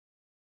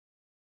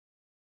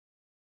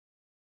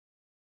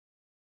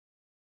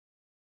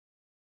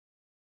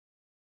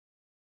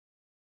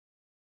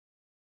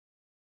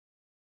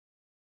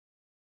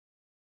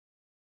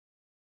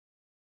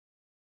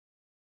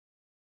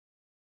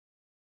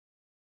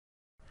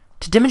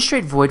To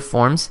demonstrate void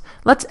forms,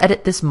 let's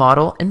edit this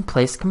model in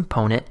place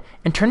component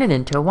and turn it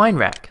into a wine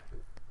rack.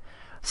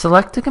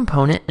 Select the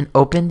component and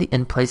open the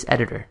in place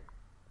editor.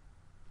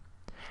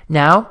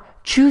 Now,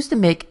 choose to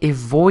make a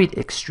void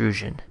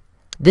extrusion.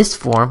 This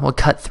form will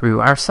cut through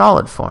our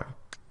solid form.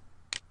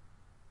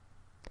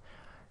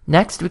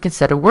 Next, we can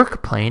set a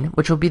work plane,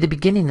 which will be the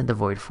beginning of the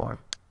void form.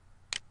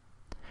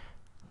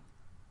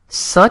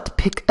 Select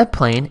Pick a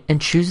Plane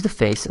and choose the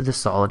face of the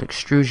solid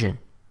extrusion.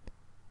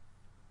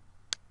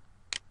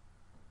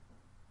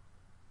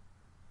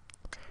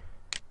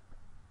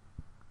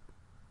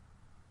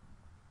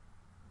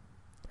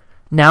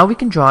 Now we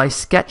can draw a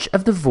sketch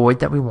of the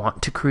void that we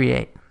want to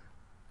create.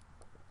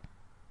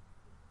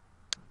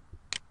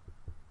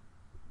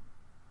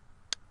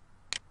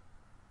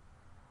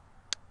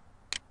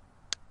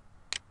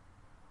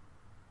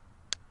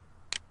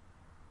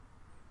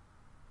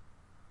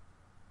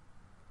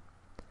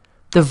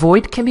 The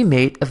void can be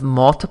made of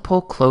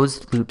multiple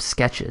closed-loop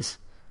sketches.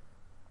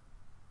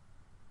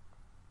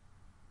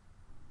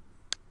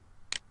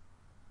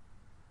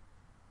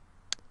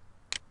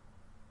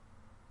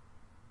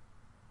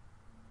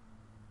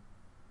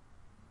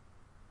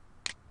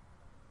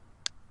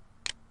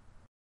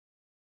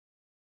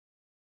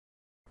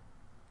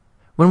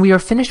 When we are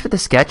finished with the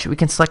sketch, we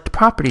can select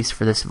properties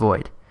for this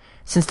void.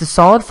 Since the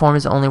solid form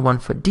is only 1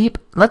 foot deep,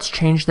 let's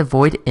change the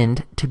void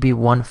end to be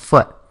 1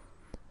 foot.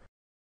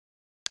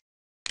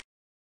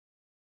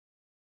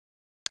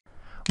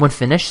 When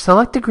finished,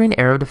 select the green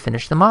arrow to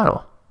finish the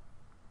model.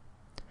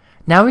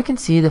 Now we can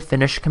see the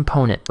finished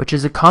component, which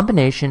is a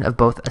combination of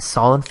both a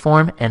solid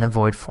form and a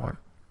void form.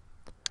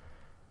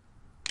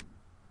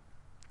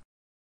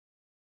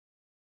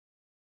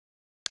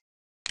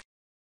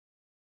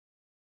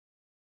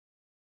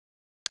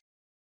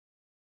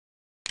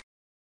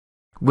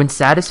 When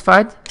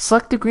satisfied,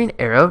 select the green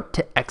arrow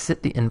to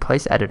exit the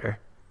in-place editor.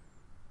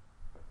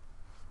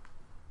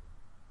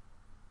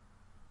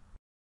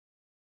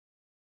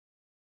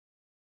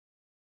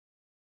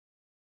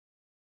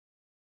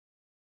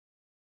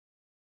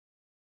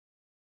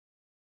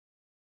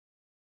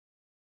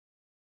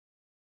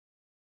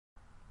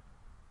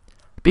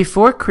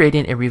 Before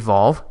creating a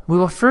revolve, we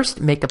will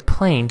first make a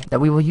plane that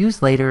we will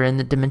use later in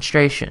the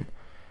demonstration.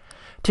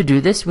 To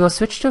do this, we will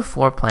switch to a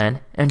floor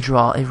plan and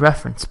draw a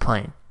reference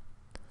plane.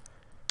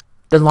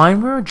 The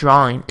line we are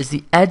drawing is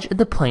the edge of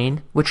the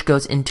plane which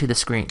goes into the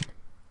screen.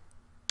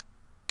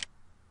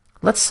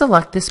 Let's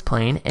select this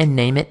plane and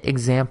name it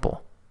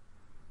Example.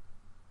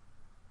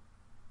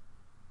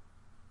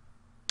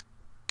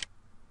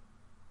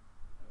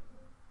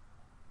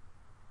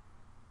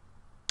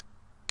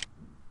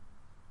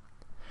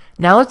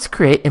 Now let's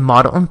create a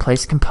model in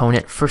place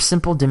component for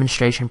simple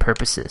demonstration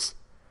purposes.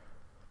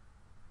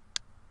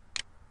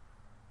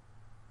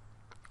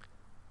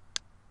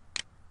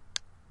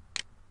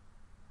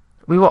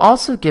 We will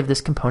also give this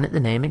component the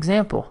name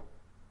Example.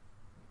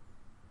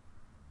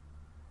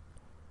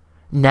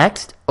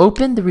 Next,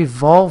 open the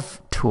Revolve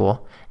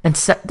tool and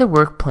set the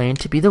work plane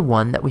to be the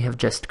one that we have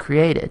just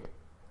created.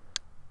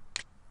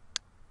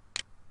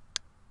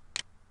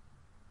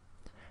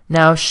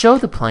 Now show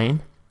the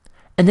plane,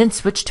 and then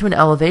switch to an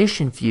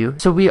elevation view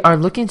so we are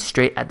looking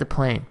straight at the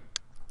plane.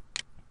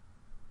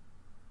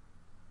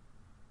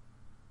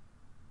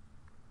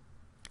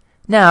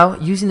 Now,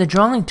 using the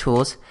drawing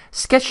tools,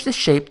 sketch the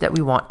shape that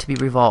we want to be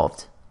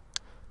revolved.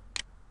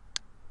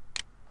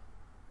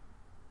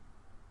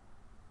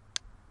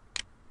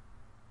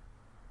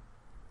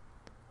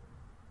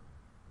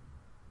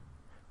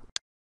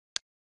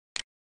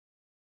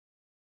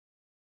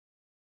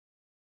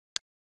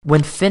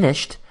 When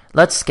finished,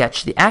 let's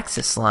sketch the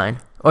axis line,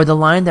 or the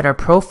line that our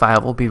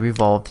profile will be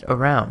revolved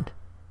around.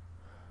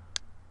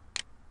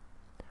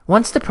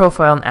 Once the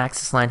profile and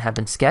axis line have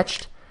been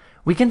sketched,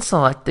 we can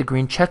select the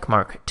green check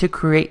mark to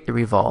create the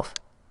revolve.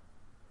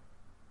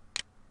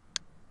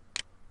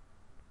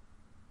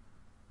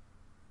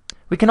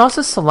 We can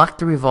also select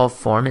the revolve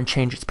form and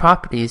change its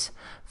properties,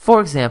 for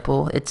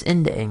example, its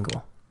end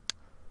angle.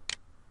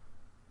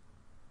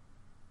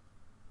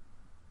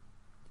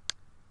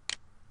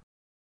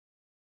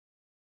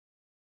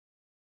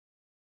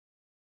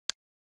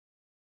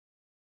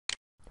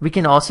 We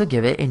can also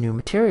give it a new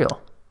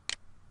material.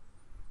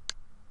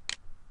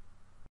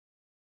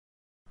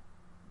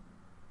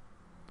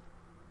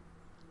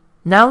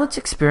 Now let's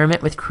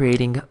experiment with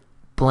creating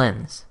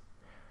blends.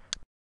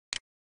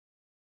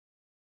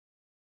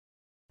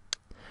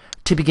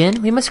 To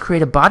begin, we must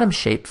create a bottom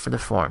shape for the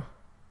form.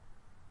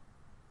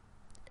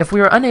 If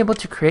we are unable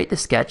to create the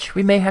sketch,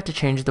 we may have to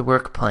change the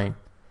work plane.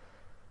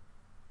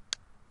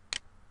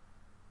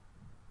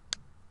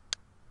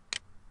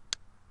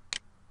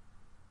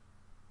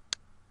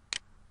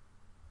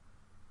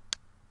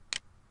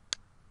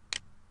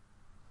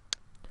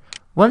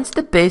 Once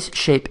the base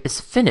shape is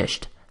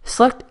finished,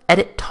 select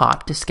Edit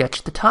Top to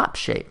sketch the top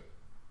shape.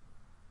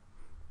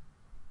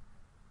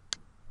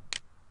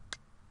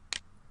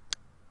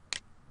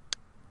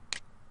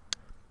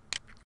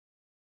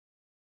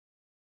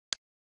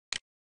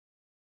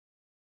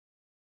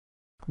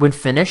 When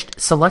finished,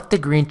 select the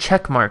green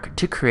check mark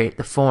to create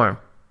the form.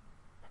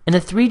 In a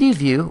 3D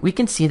view, we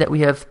can see that we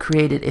have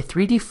created a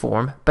 3D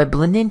form by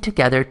blending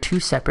together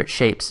two separate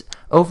shapes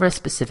over a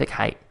specific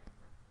height.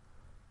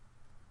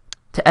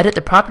 To edit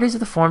the properties of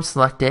the form,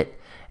 select it,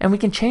 and we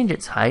can change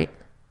its height.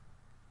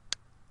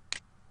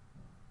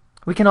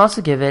 We can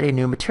also give it a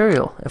new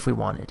material if we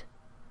wanted.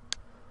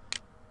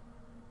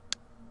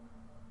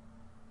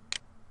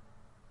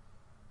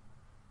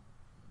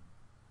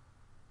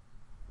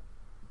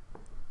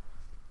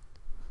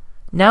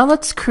 Now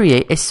let's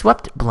create a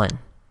swept blend.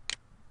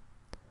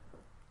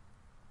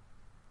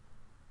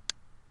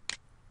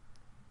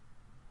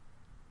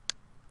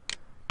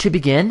 To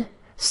begin,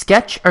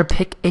 sketch or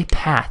pick a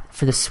path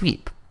for the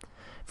sweep.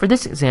 For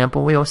this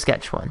example, we will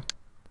sketch one.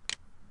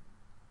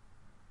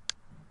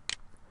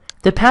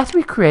 The path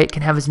we create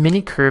can have as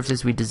many curves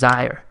as we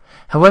desire.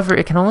 However,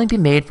 it can only be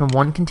made from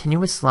one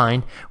continuous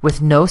line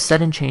with no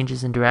sudden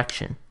changes in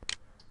direction.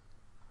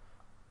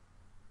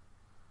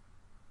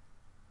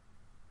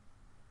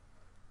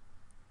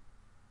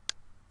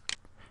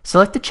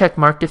 Select the check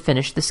mark to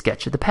finish the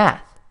sketch of the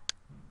path.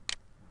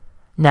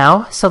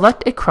 Now,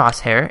 select a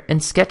crosshair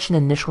and sketch an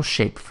initial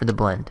shape for the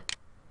blend.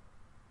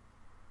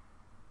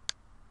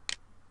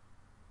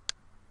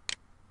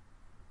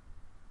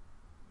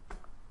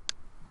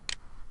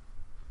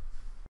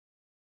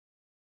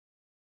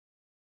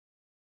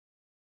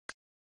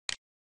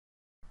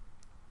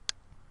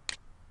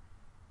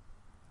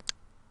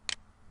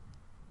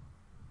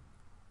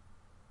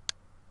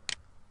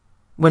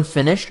 When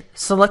finished,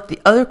 select the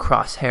other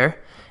crosshair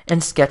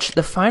and sketch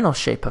the final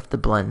shape of the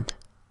blend.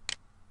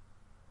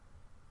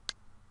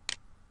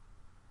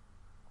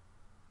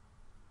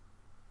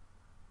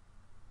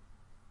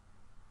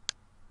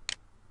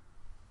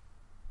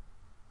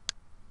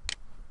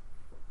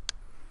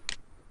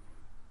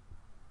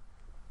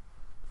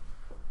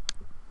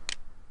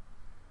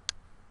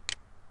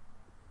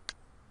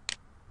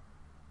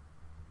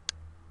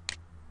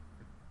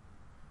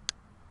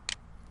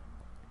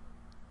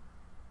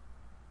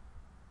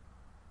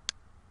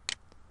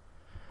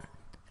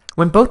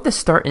 When both the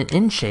start and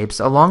end shapes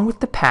along with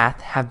the path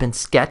have been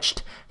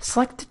sketched,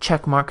 select the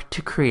check mark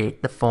to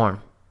create the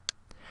form.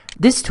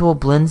 This tool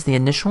blends the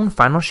initial and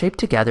final shape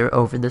together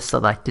over the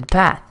selected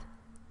path.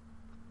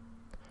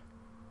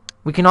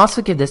 We can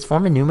also give this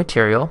form a new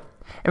material,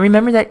 and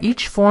remember that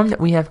each form that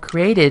we have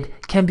created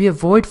can be a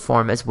void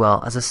form as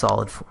well as a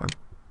solid form.